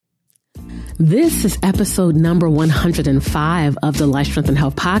This is episode number 105 of the Life, Strength, and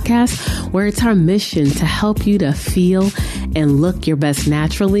Health podcast, where it's our mission to help you to feel and look your best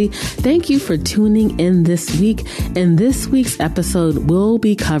naturally. Thank you for tuning in this week. In this week's episode, we'll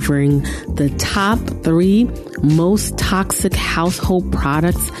be covering the top 3 most toxic household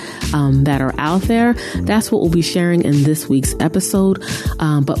products that are out there. That's what we'll be sharing in this week's episode.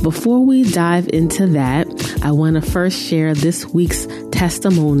 But before we dive into that, I want to first share this week's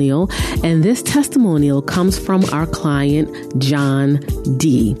testimonial. And this testimonial comes from our client, John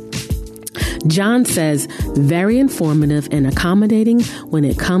D. John says, very informative and accommodating when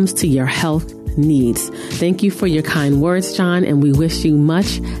it comes to your health needs. Thank you for your kind words, John, and we wish you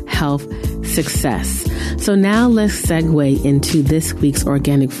much health success. So now let's segue into this week's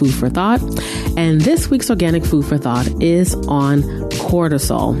organic food for thought. And this week's organic food for thought is on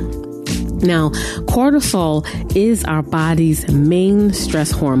cortisol. Now, cortisol is our body's main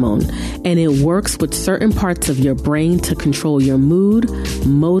stress hormone, and it works with certain parts of your brain to control your mood,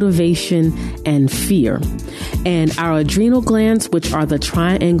 motivation, and fear. And our adrenal glands, which are the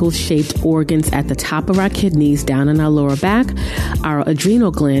triangle-shaped organs at the top of our kidneys down in our lower back, our adrenal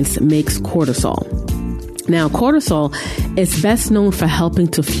glands makes cortisol. Now, cortisol is best known for helping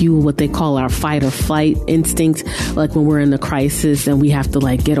to fuel what they call our fight or flight instinct, like when we're in a crisis and we have to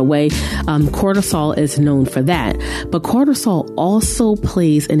get away. Cortisol is known for that. But cortisol also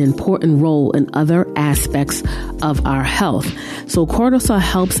plays an important role in other aspects of our health. So cortisol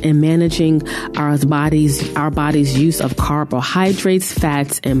helps in managing our body's use of carbohydrates,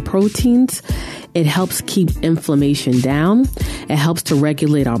 fats, and proteins. It helps keep inflammation down. It helps to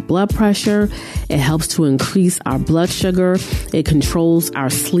regulate our blood pressure. It helps to increase our blood sugar. It controls our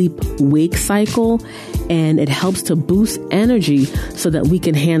sleep-wake cycle, and it helps to boost energy so that we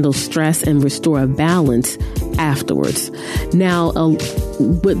can handle stress and restore a balance afterwards. Now,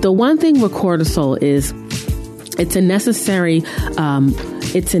 but the one thing with cortisol is it's a necessary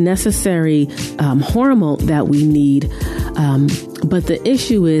hormone that we need. But the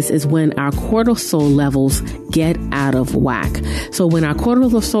issue is when our cortisol levels get out of whack. So when our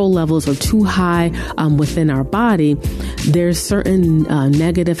cortisol levels are too high within our body, there's certain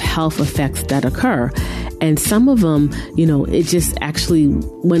negative health effects that occur. And some of them, it just actually,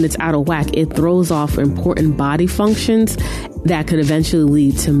 when it's out of whack, it throws off important body functions that could eventually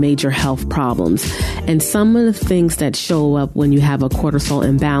lead to major health problems. And some of the things that show up when you have a cortisol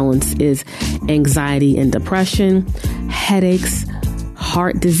imbalance is anxiety and depression, headaches,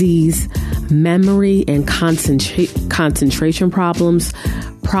 heart disease, memory and concentration problems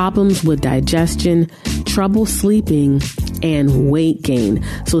with digestion, trouble sleeping, and weight gain.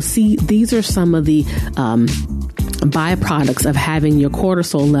 So see, these are some of the byproducts of having your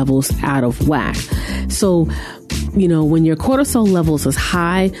cortisol levels out of whack. So, when your cortisol levels is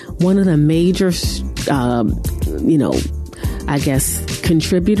high, one of the major,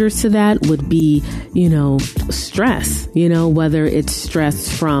 contributors to that would be, stress, whether it's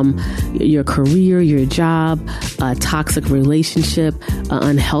stress from your career, your job, a toxic relationship, an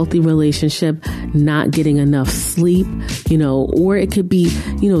unhealthy relationship, not getting enough sleep, or it could be,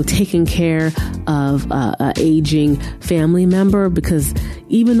 taking care of a aging family member, because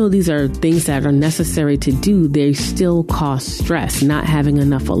even though these are things that are necessary to do, they still cause stress. Not having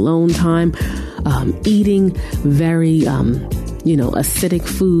enough alone time, eating very, acidic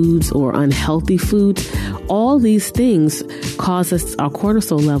foods or unhealthy foods. All these things cause our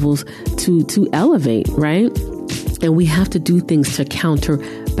cortisol levels to elevate, right? And we have to do things to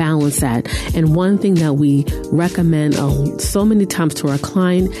counterbalance that. And one thing that we recommend so many times to our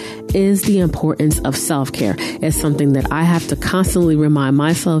client is the importance of self-care. It's something that I have to constantly remind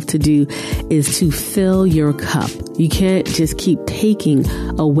myself to do, is to fill your cup. You can't just keep taking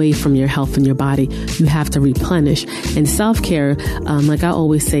away from your health and your body. You have to replenish. And self-care, like I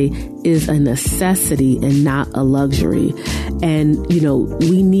always say, is a necessity and not a luxury. And,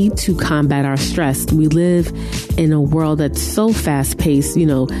 we need to combat our stress. We live in a world that's so fast paced,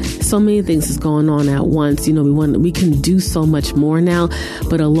 so many things is going on at once. We can do so much more now,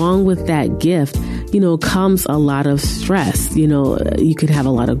 but along with that gift, comes a lot of stress. You could have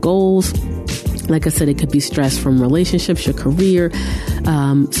a lot of goals. Like I said, it could be stress from relationships, your career.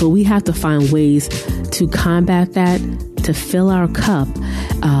 So we have to find ways to combat that, to fill our cup,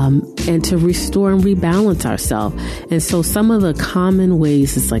 and to restore and rebalance ourselves. And so some of the common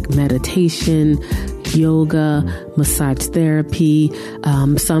ways is like meditation, yoga, massage therapy.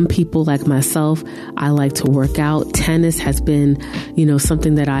 Some people like myself, I like to work out. Tennis has been,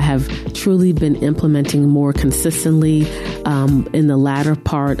 something that I have truly been implementing more consistently in the latter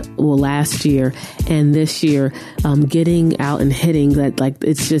part, last year and this year, getting out and hitting that,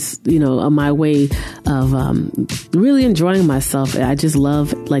 it's just, my way of really enjoying myself. I just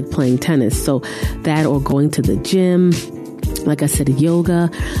love playing tennis. So that, or going to the gym, like I said, yoga,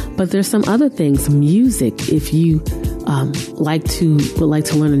 but there's some other things, music. If you would like to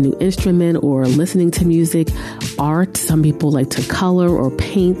learn a new instrument or listening to music, art. Some people like to color or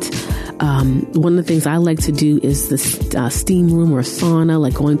paint. One of the things I like to do is the steam room or sauna,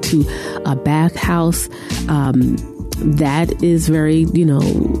 like going to a bathhouse. That is very,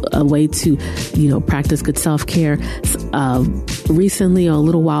 a way to, practice good self-care. Recently, a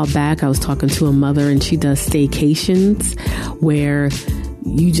little while back, I was talking to a mother, and she does staycations where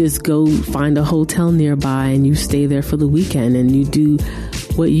you just go find a hotel nearby and you stay there for the weekend and you do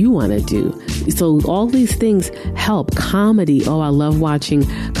what you want to do. So all these things help. Comedy. Oh, I love watching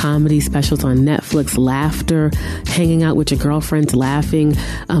comedy specials on Netflix, laughter, hanging out with your girlfriends, laughing.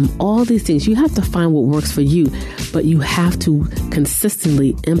 All these things. You have to find what works for you, but you have to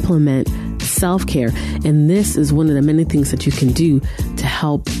consistently implement self-care. And this is one of the many things that you can do to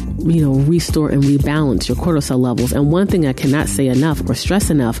help, restore and rebalance your cortisol levels. And one thing I cannot say enough or stress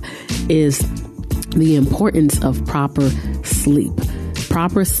enough is the importance of proper sleep.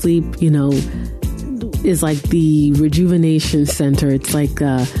 Proper sleep, is like the rejuvenation center. It's like,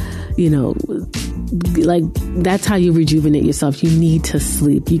 that's how you rejuvenate yourself. You need to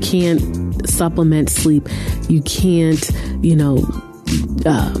sleep. You can't supplement sleep. You can't,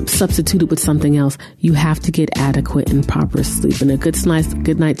 substitute it with something else. You have to get adequate and proper sleep. And a good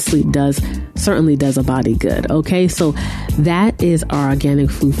night's sleep certainly does a body good. Okay. So that is our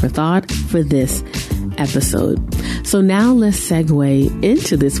organic food for thought for this episode. So now let's segue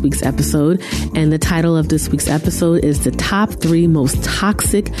into this week's episode. And the title of this week's episode is the top 3 most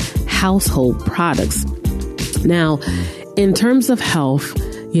toxic household products. Now, in terms of health,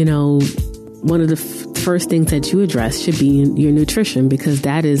 one of the first things that you address should be your nutrition, because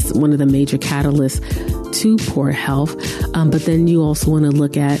that is one of the major catalysts to poor health. But then you also want to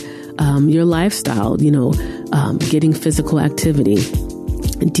look at your lifestyle, getting physical activity,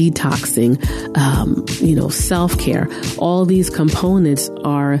 detoxing, self-care. All these components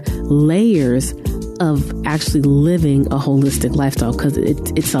are layers of actually living a holistic lifestyle, because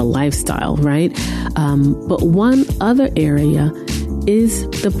it's a lifestyle, right? But one other area is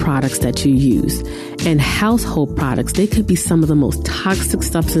the products that you use. And household products, they could be some of the most toxic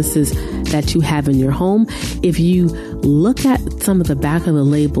substances that you have in your home. If you look at some of the back of the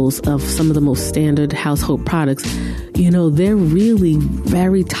labels of some of the most standard household products, they're really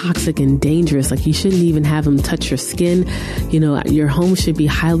very toxic and dangerous. Like, you shouldn't even have them touch your skin. Your home should be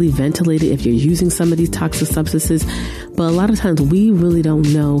highly ventilated if you're using some of these toxic substances. But a lot of times we really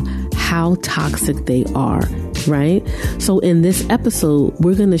don't know how toxic they are, right? So in this episode,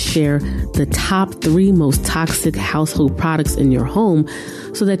 we're going to share the top 3 most toxic household products in your home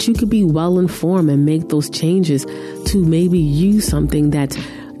so that you could be well informed and make those changes to maybe use something that's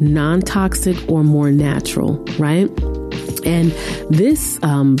non-toxic or more natural, right? And this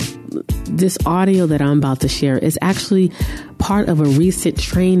audio that I'm about to share is actually part of a recent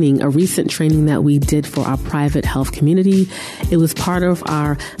training that we did for our private health community. It was part of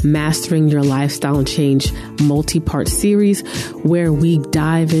our Mastering Your Lifestyle and Change multi-part series, where we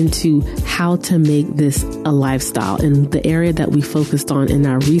dive into how to make this a lifestyle. And the area that we focused on in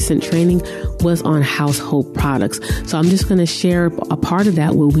our recent training was on household products. So I'm just going to share a part of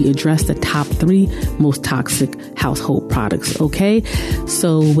that where we address the top 3 most toxic household products. Okay.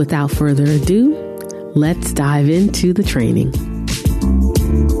 So without further ado, let's dive into the training.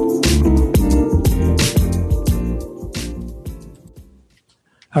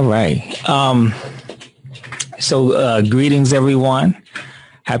 All right. So greetings, everyone.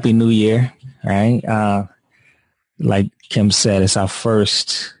 Happy New Year. Right. Like Kim said, it's our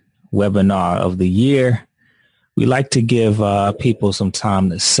first webinar of the year. We like to give people some time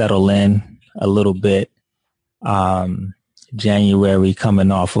to settle in a little bit. January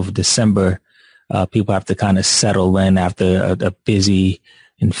coming off of December. People have to kind of settle in after a busy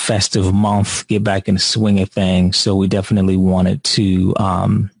and festive month, get back in the swing of things. So we definitely wanted to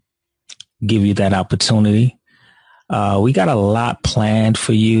give you that opportunity. We got a lot planned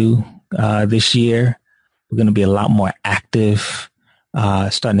for you this year. We're going to be a lot more active,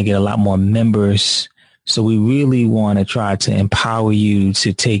 starting to get a lot more members. So we really want to try to empower you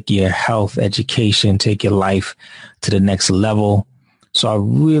to take your health education, take your life to the next level. So I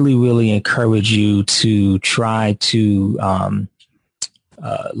really, really encourage you to try to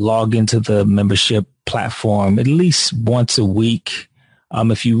log into the membership platform at least once a week.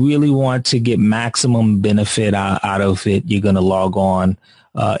 If you really want to get maximum benefit out of it, you're going to log on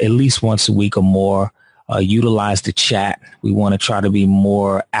at least once a week or more. Utilize the chat. We want to try to be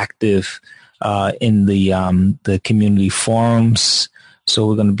more active in the community forums. So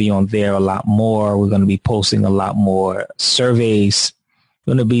we're going to be on there a lot more. We're going to be posting a lot more surveys.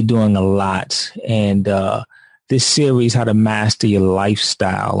 We're going to be doing a lot. And this series, How to Master Your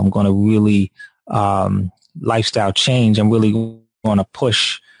Lifestyle, I'm going to really lifestyle change. I'm really going to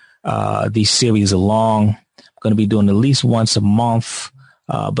push these series along. I'm going to be doing at least once a month,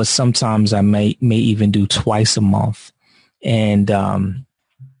 but sometimes I may even do twice a month. And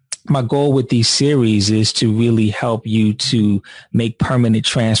my goal with these series is to really help you to make permanent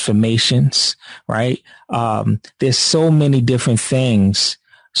transformations, right? There's so many different things,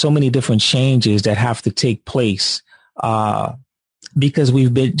 so many different changes that have to take place because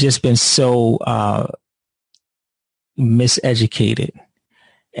we've been so miseducated.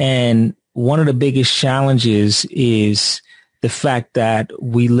 And one of the biggest challenges is the fact that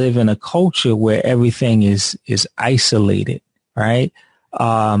we live in a culture where everything is isolated, right?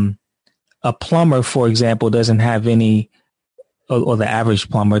 A plumber, for example, doesn't have any, or the average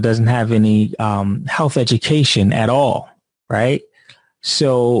plumber doesn't have any health education at all, right?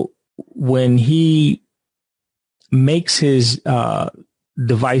 So when he makes his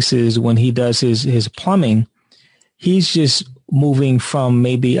devices, when he does his plumbing, he's just moving from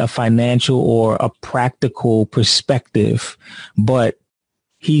maybe a financial or a practical perspective, but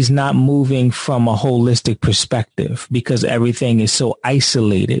he's not moving from a holistic perspective because everything is so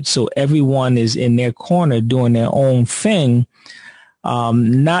isolated. So everyone is in their corner doing their own thing,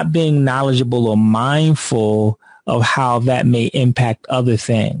 not being knowledgeable or mindful of how that may impact other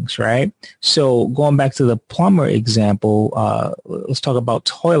things, right? So going back to the plumber example, let's talk about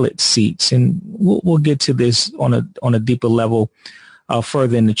toilet seats, and we'll get to this on a deeper level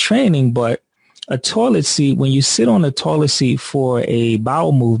further in the training. But a toilet seat, when you sit on a toilet seat for a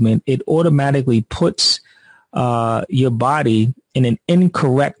bowel movement, it automatically puts your body in an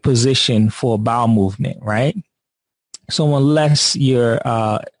incorrect position for a bowel movement, right? So unless your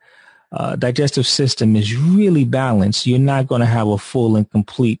digestive system is really balanced, you're not going to have a full and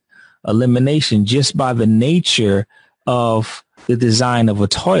complete elimination just by the nature of the design of a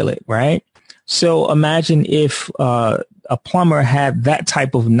toilet, right? So imagine if a plumber had that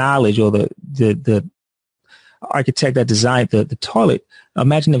type of knowledge, or the architect that designed the toilet.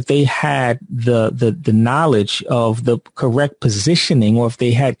 Imagine if they had the knowledge of the correct positioning, or if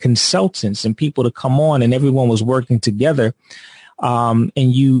they had consultants and people to come on and everyone was working together. And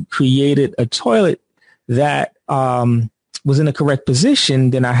you created a toilet that was in the correct position,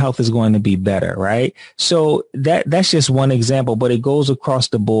 then our health is going to be better, right? So that's just one example, but it goes across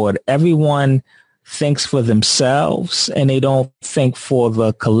the board. Everyone thinks for themselves and they don't think for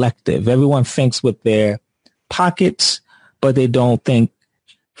the collective. Everyone thinks with their pockets, but they don't think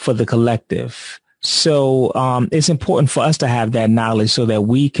for the collective. So it's important for us to have that knowledge so that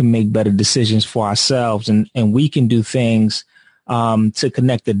we can make better decisions for ourselves, and we can do things to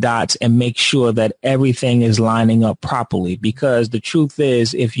connect the dots and make sure that everything is lining up properly. Because the truth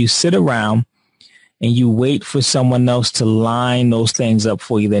is, if you sit around and you wait for someone else to line those things up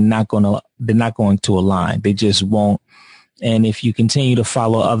for you, they're not going to align. They just won't. And if you continue to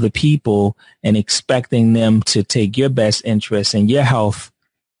follow other people and expecting them to take your best interest in your health,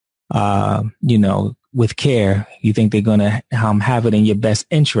 with care, you think they're going to have it in your best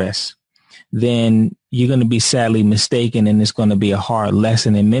interest, then you're going to be sadly mistaken, and it's going to be a hard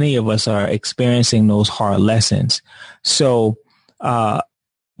lesson. And many of us are experiencing those hard lessons. So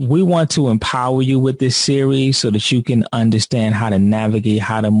we want to empower you with this series so that you can understand how to navigate,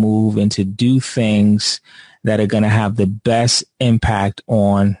 how to move, and to do things that are going to have the best impact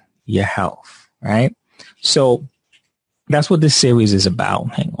on your health, right? So that's what this series is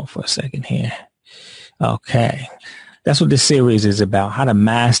about. Hang on for a second here. Okay. That's what this series is about, how to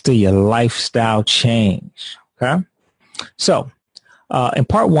master your lifestyle change. Okay. So in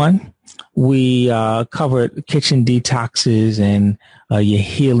part one, we covered kitchen detoxes and your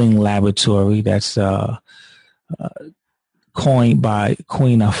healing laboratory. That's coined by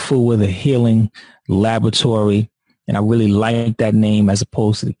Queen Afua, the healing laboratory. And I really like that name as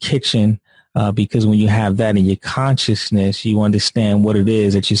opposed to the kitchen, because when you have that in your consciousness, you understand what it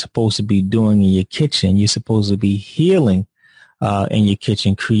is that you're supposed to be doing in your kitchen. You're supposed to be healing in your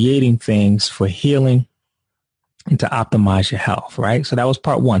kitchen, creating things for healing and to optimize your health, right? So that was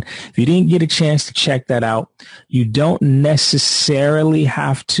part one. If you didn't get a chance to check that out, you don't necessarily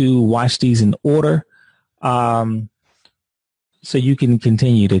have to watch these in order. So you can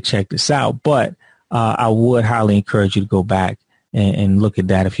continue to check this out, but I would highly encourage you to go back and look at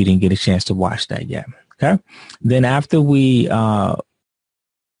that if you didn't get a chance to watch that yet. Okay. Then after we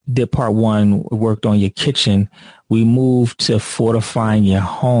did part one, worked on your kitchen, we moved to fortifying your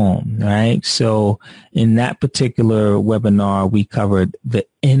home, right? So in that particular webinar, we covered the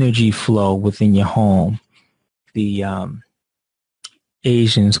energy flow within your home. The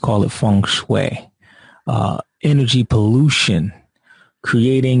Asians call it feng shui, energy pollution,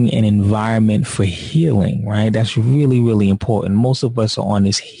 creating an environment for healing, right? That's really, really important. Most of us are on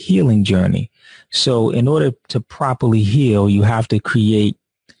this healing journey. So in order to properly heal, you have to create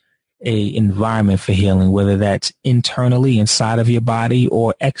a environment for healing, whether that's internally inside of your body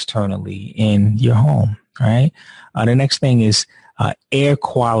or externally in your home, right? The next thing is air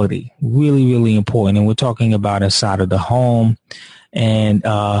quality, really, really important. And we're talking about inside of the home and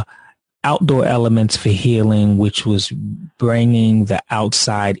outdoor elements for healing, which was bringing the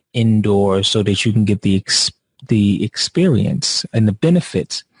outside indoors so that you can get the experience and the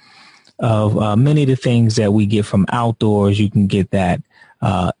benefits of many of the things that we get from outdoors. You can get that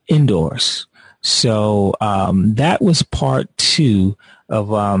indoors. So that was part two of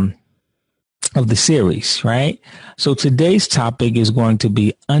the series, right? So today's topic is going to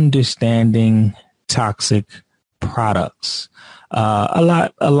be understanding toxic products. A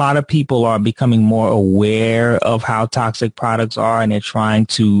lot of people are becoming more aware of how toxic products are, and they're trying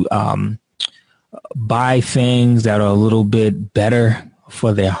to buy things that are a little bit better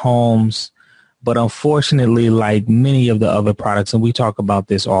for their homes. But unfortunately, like many of the other products, and we talk about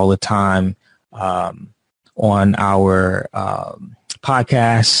this all the time on our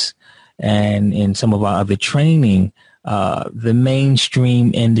podcasts and in some of our other training, the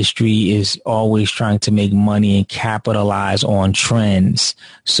mainstream industry is always trying to make money and capitalize on trends.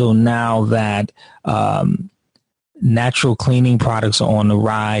 So now that natural cleaning products are on the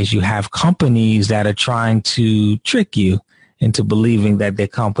rise, you have companies that are trying to trick you into believing that their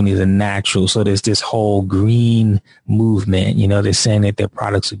companies are natural. So there's this whole green movement. You know, they're saying that their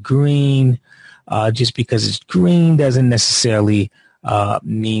products are green. Just because it's green doesn't necessarily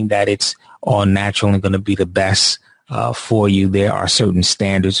mean that it's all natural and going to be the best for you. There are certain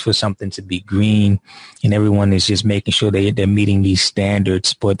standards for something to be green, and everyone is just making sure they're meeting these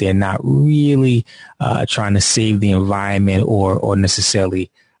standards, but they're not really trying to save the environment or necessarily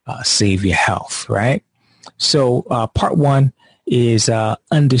save your health, right? So part one is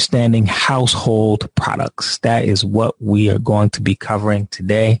understanding household products. That is what we are going to be covering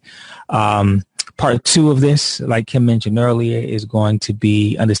today. Part two of this, like Kim mentioned earlier, is going to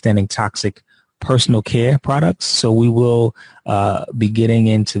be understanding toxic personal care products. So we will be getting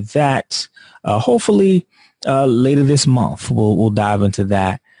into that. Hopefully later this month, we'll dive into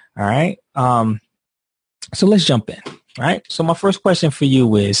that. All right. So let's jump in. All right. So my first question for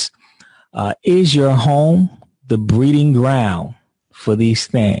you is your home the breeding ground for these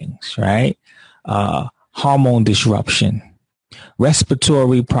things, right? Hormone disruption,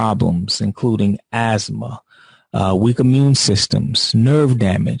 respiratory problems, including asthma, weak immune systems, nerve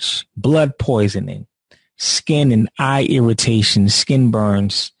damage, blood poisoning, skin and eye irritation, skin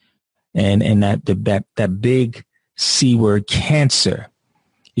burns, and that big C word, cancer.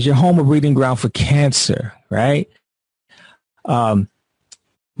 Is your home a breeding ground for cancer, right?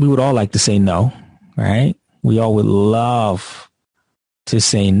 We would all like to say no, right? We all would love to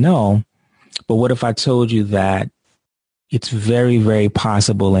say no. But what if I told you that it's very, very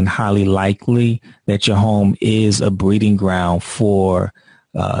possible and highly likely that your home is a breeding ground for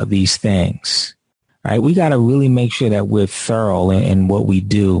these things, right? We got to really make sure that we're thorough in what we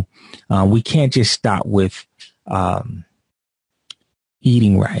do. We can't just stop with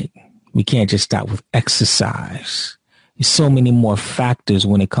eating right. We can't just stop with exercise. There's so many more factors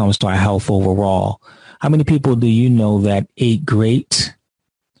when it comes to our health overall. How many people do you know that ate great,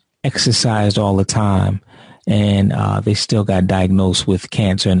 exercised all the time, and they still got diagnosed with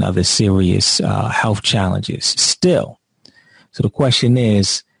cancer and other serious health challenges still? So the question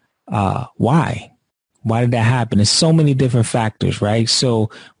is, why? Why did that happen? There's so many different factors, right?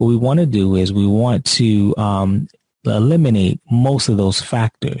 So what we want to do is we want to eliminate most of those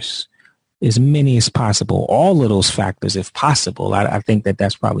factors, as many as possible, all of those factors if possible. I think that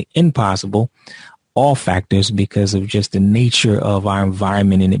that's probably impossible. All factors, because of just the nature of our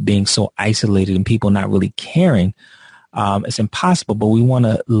environment and it being so isolated and people not really caring. It's impossible, but we want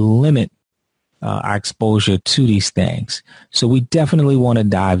to limit our exposure to these things. So we definitely want to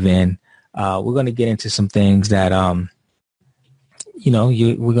dive in we're going to get into some things that, we're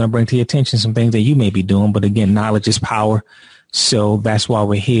going to bring to your attention some things that you may be doing. But again, knowledge is power. So that's why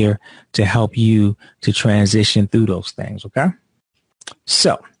we're here, to help you to transition through those things. OK,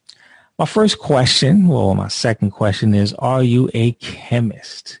 so my second question is, are you a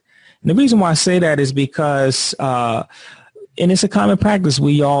chemist? And the reason why I say that is because and it's a common practice.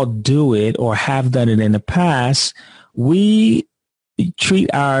 We all do it or have done it in the past. We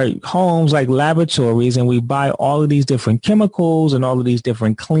treat our homes like laboratories, and we buy all of these different chemicals and all of these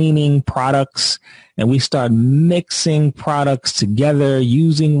different cleaning products, and we start mixing products together,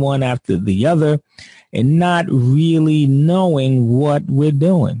 using one after the other, and not really knowing what we're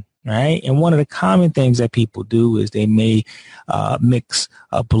doing. Right. And one of the common things that people do is they may mix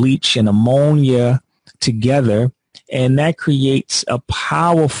bleach and ammonia together, and that creates a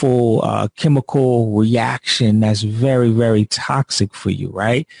powerful chemical reaction that's very, very toxic for you.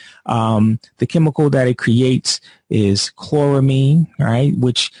 Right. The chemical that it creates is chloramine, right,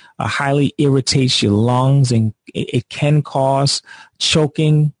 which highly irritates your lungs, and it can cause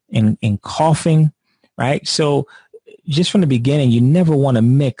choking and coughing. Right. So just from the beginning, you never want to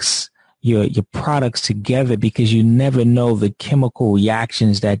mix your products together, because you never know the chemical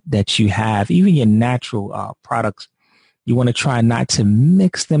reactions that you have. Even your natural products, you want to try not to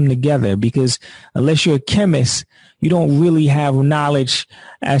mix them together, because unless you're a chemist, you don't really have knowledge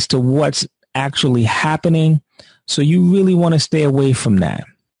as to what's actually happening. So you really want to stay away from that.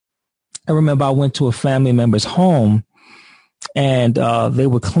 I remember I went to a family member's home, and they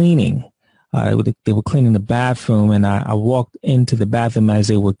were cleaning. They were cleaning the bathroom, and I walked into the bathroom as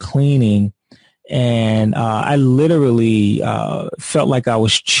they were cleaning, and I literally felt like I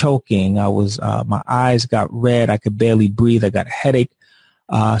was choking. My eyes got red. I could barely breathe. I got a headache.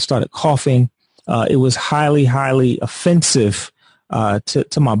 Started coughing. It was highly, highly offensive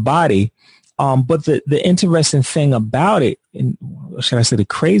to my body. But the interesting thing about it, and should I say the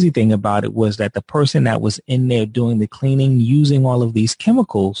crazy thing about it, was that the person that was in there doing the cleaning, using all of these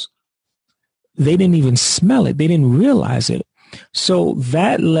chemicals, they didn't even smell it. They didn't realize it. So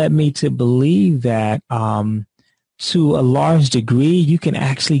that led me to believe that to a large degree, you can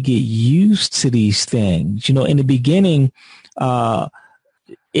actually get used to these things. In the beginning,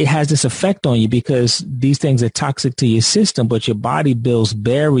 it has this effect on you because these things are toxic to your system, but your body builds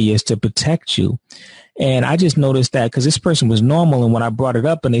barriers to protect you. And I just noticed that because this person was normal. And when I brought it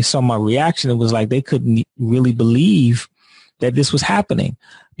up and they saw my reaction, it was like they couldn't really believe that this was happening,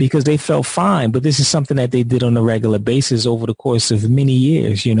 because they felt fine. But this is something that they did on a regular basis over the course of many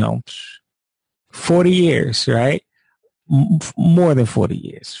years, 40 years, right? More than 40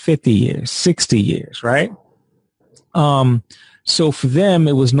 years, 50 years, 60 years, right? So for them,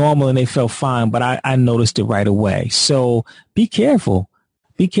 it was normal and they felt fine, but I noticed it right away. So be careful.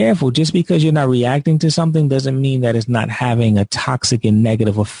 Be careful. Just because you're not reacting to something doesn't mean that it's not having a toxic and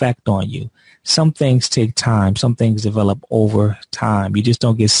negative effect on you. Some things take time. Some things develop over time. You just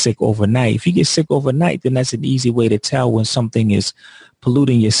don't get sick overnight. If you get sick overnight, then that's an easy way to tell when something is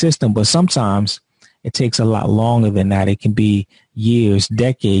polluting your system. But sometimes it takes a lot longer than that. It can be years,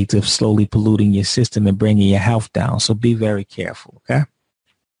 decades of slowly polluting your system and bringing your health down. So be very careful. Okay.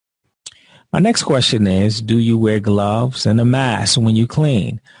 My next question is, do you wear gloves and a mask when you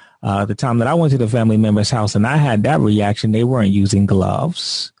clean? The time that I went to the family member's house and I had that reaction, they weren't using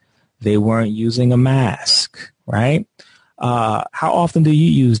gloves. They weren't using a mask, right? How often do you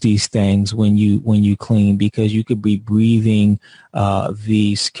use these things when you clean? Because you could be breathing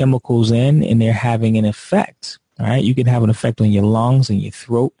these chemicals in, and they're having an effect. All right, you can have an effect on your lungs and your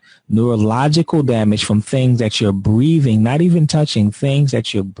throat, neurological damage from things that you're breathing, not even touching, things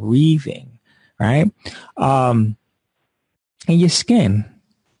that you're breathing, right? And your skin.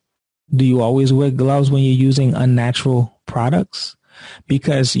 Do you always wear gloves when you're using unnatural products?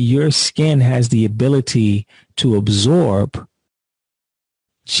 Because your skin has the ability to absorb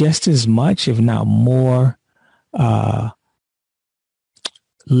just as much, if not more,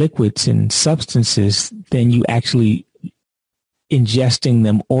 liquids and substances than you actually ingesting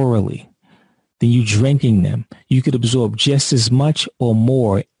them orally, than you drinking them. You could absorb just as much or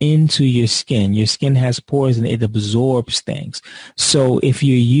more into your skin. Your skin has pores and it absorbs things. So if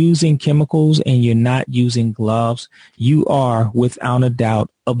you're using chemicals and you're not using gloves, you are without a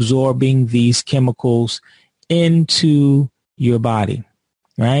doubt absorbing these chemicals into your body,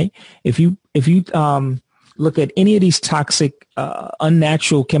 right? If you look at any of these toxic,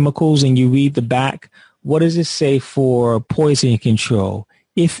 unnatural chemicals and you read the back, what does it say for poison control?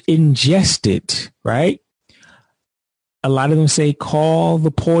 If ingested, right? A lot of them say, call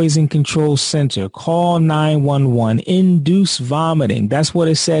the poison control center, call 911, induce vomiting. That's what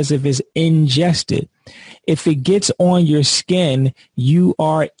it says if it's ingested. If it gets on your skin, you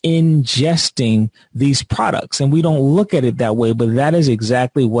are ingesting these products. And we don't look at it that way, but that is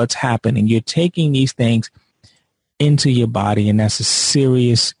exactly what's happening. You're taking these things into your body, and that's a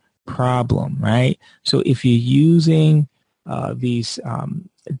serious problem, right? So if you're using these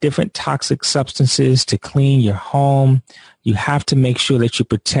different toxic substances to clean your home, you have to make sure that you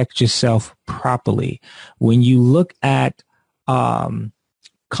protect yourself properly. When you look at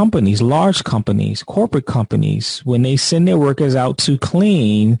companies, large companies, corporate companies, when they send their workers out to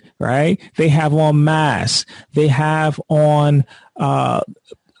clean, right, they have on masks, they have on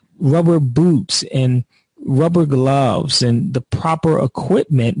rubber boots and rubber gloves and the proper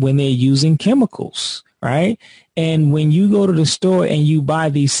equipment when they're using chemicals, right? And when you go to the store and you buy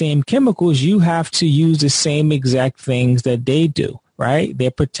these same chemicals, you have to use the same exact things that they do, right?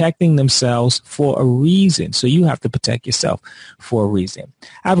 They're protecting themselves for a reason. So you have to protect yourself for a reason.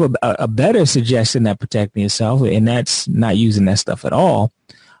 I have a better suggestion than protecting yourself, and that's not using that stuff at all.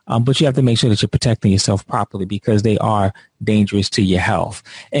 But you have to make sure that you're protecting yourself properly because they are dangerous to your health.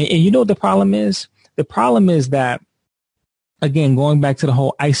 And you know what the problem is? The problem is that, again, going back to the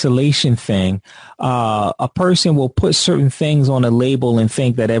whole isolation thing, a person will put certain things on a label and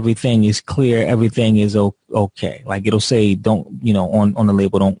think that everything is clear, everything is okay. Like it'll say, don't, on the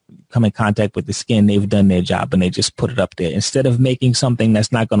label, don't come in contact with the skin. They've done their job and they just put it up there. Instead of making something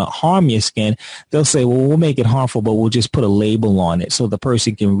that's not going to harm your skin, they'll say, well, we'll make it harmful, but we'll just put a label on it so the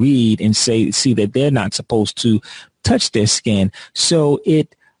person can read and see that they're not supposed to touch their skin. So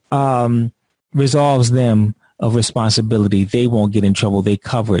it resolves them of responsibility. They won't get in trouble. They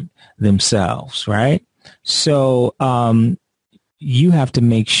covered themselves, right? So you have to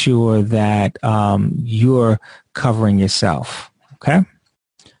make sure that you're covering yourself, okay?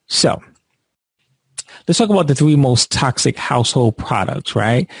 So let's talk about the 3 most toxic household products,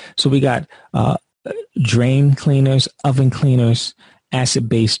 right? So we got drain cleaners, oven cleaners,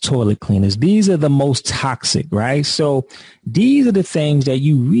 acid-based toilet cleaners. These are the most toxic, right? So these are the things that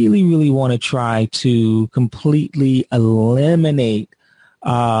you really, really want to try to completely eliminate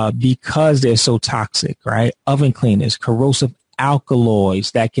because they're so toxic, right? Oven cleaners, corrosive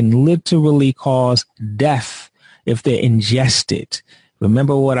alkaloids that can literally cause death if they're ingested.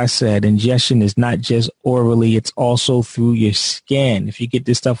 Remember what I said, ingestion is not just orally, it's also through your skin. If you get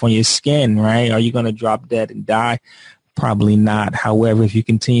this stuff on your skin, right, are you going to drop dead and die? Probably not. However, if you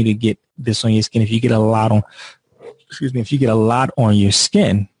continue to get this on your skin, if you get a lot on your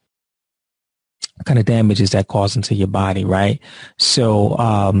skin, what kind of damage is that causing to your body, right?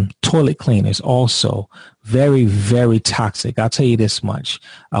 So toilet cleaners also very, very toxic. I'll tell you this much.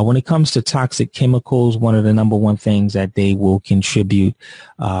 When it comes to toxic chemicals, one of the number one things that they will contribute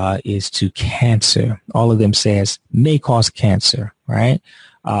is to cancer. All of them says may cause cancer, right?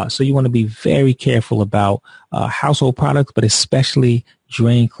 So you want to be very careful about household products, but especially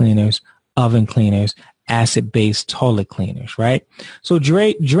drain cleaners, oven cleaners, acid-based toilet cleaners, right? So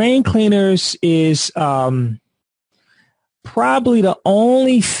drain cleaners is probably the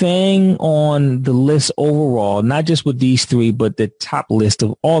only thing on the list overall, not just with these 3, but the top list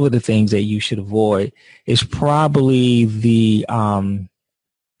of all of the things that you should avoid is probably the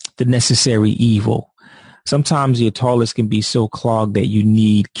necessary evil. Sometimes your toilets can be so clogged that you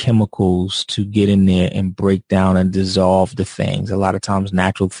need chemicals to get in there and break down and dissolve the things. A lot of times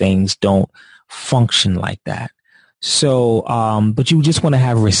natural things don't function like that. So, but you just want to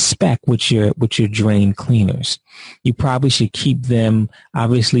have respect with your drain cleaners. You probably should keep them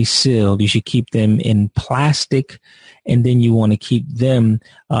obviously sealed. You should keep them in plastic, and then you want to keep them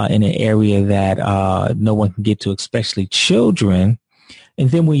in an area that no one can get to, especially children. And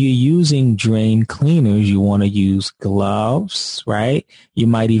then when you're using drain cleaners, you want to use gloves, right? You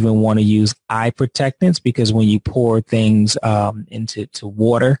might even want to use eye protectants because when you pour things into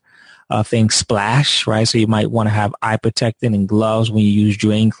water, things splash, right? So you might want to have eye protectant and gloves when you use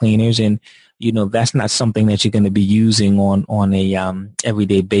drain cleaners. And, that's not something that you're going to be using on a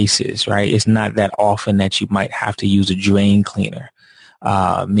everyday basis, right? It's not that often that you might have to use a drain cleaner.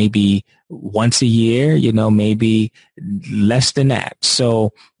 Maybe once a year, maybe less than that.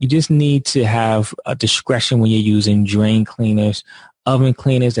 So you just need to have a discretion when you're using drain cleaners. Oven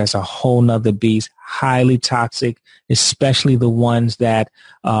cleaners, that's a whole nother beast, highly toxic, especially the ones that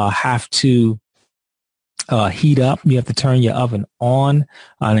have to heat up. You have to turn your oven on.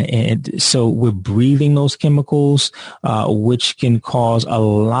 And so we're breathing those chemicals, which can cause a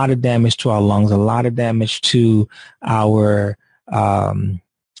lot of damage to our lungs, a lot of damage to our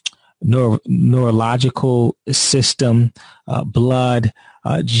neurological system, blood,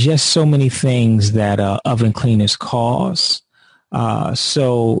 just so many things that oven cleaners cause.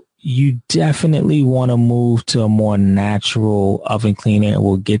 So you definitely want to move to a more natural oven cleaner, and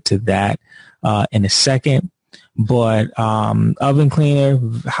we'll get to that in a second. But oven cleaner,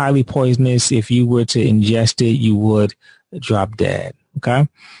 highly poisonous. If you were to ingest it, you would drop dead. Okay.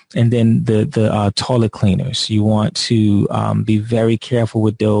 And then the toilet cleaners, you want to be very careful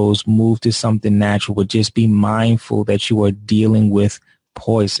with those. Move to something natural, but just be mindful that you are dealing with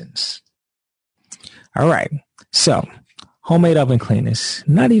poisons. All right. So homemade oven cleaners,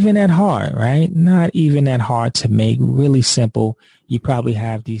 not even that hard, right? Not even that hard to make. Really simple. You probably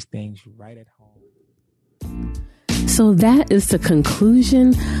have these things right at home. So that is the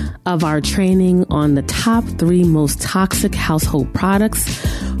conclusion of our training on the top 3 most toxic household products.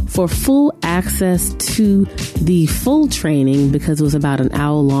 For full access to the full training, because it was about an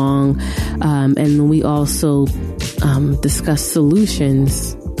hour long, and we also discussed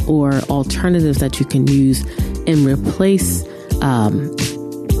solutions or alternatives that you can use and replace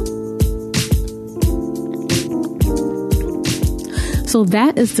so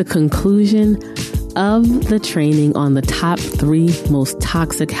that is the conclusion of the training on the top 3 most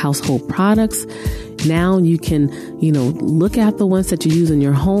toxic household products. Now you can, look at the ones that you use in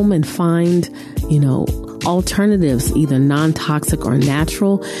your home and find, alternatives, either non-toxic or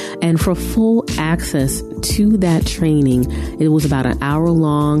natural. And for full access to that training, it was about an hour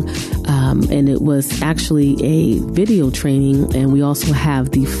long, and it was actually a video training. And we also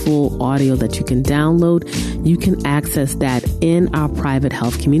have the full audio that you can download. You can access that in our private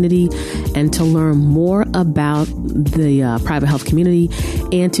health community. And to learn more about the private health community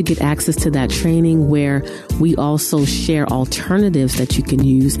and to get access to that training, where we also share alternatives that you can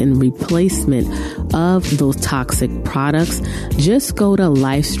use in replacement of those toxic products, just go to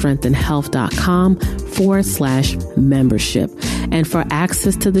lifestrengthandhealth.com/membership. And for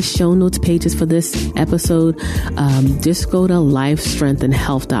access to the show notes pages for this episode, just go to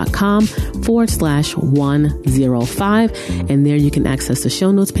lifestrengthandhealth.com/105. And there you can access the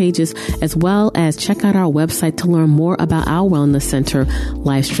show notes pages, as well as check out our website to learn more about our wellness center,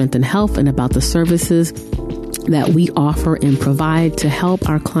 Life Strength and Health, and about the services that we offer and provide to help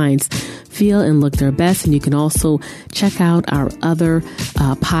our clients feel and look their best. And you can also check out our other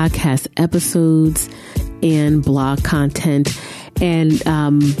podcast episodes and blog content. And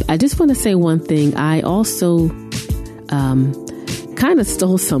I just want to say one thing. I also kind of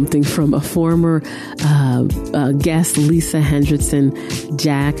stole something from a former guest, Lisa Hendrickson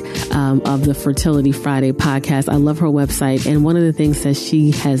Jack, of the Fertility Friday podcast. I love her website. And one of the things that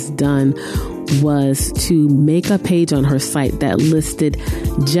she has done was to make a page on her site that listed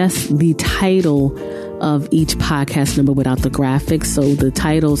just the title of each podcast number without the graphics. So the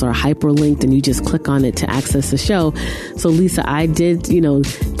titles are hyperlinked and you just click on it to access the show. So Lisa, I did,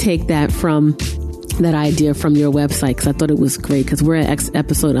 take that idea from your website, because I thought it was great, because we're at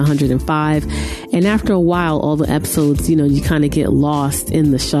episode 105. And after a while, all the episodes, you kind of get lost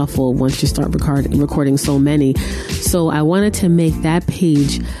in the shuffle once you start recording so many. So I wanted to make that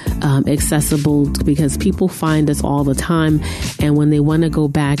page accessible, because people find us all the time. And when they want to go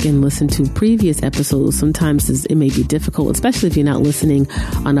back and listen to previous episodes, sometimes it may be difficult, especially if you're not listening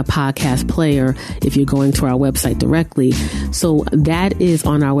on a podcast player, if you're going to our website directly. So that is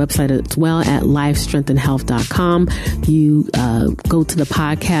on our website as well, at lifestrengthandhealth.com. You go to the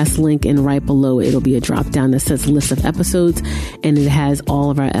podcast link, and right below it'll be a drop down that says list of episodes, and it has all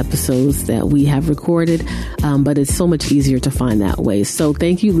of our episodes that we have recorded. But it's so much easier to find that way. So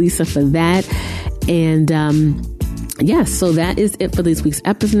thank you, Lisa, for that. And yes, so that is it for this week's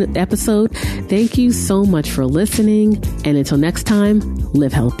episode. Thank you so much for listening. And until next time,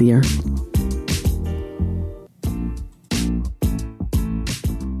 live healthier.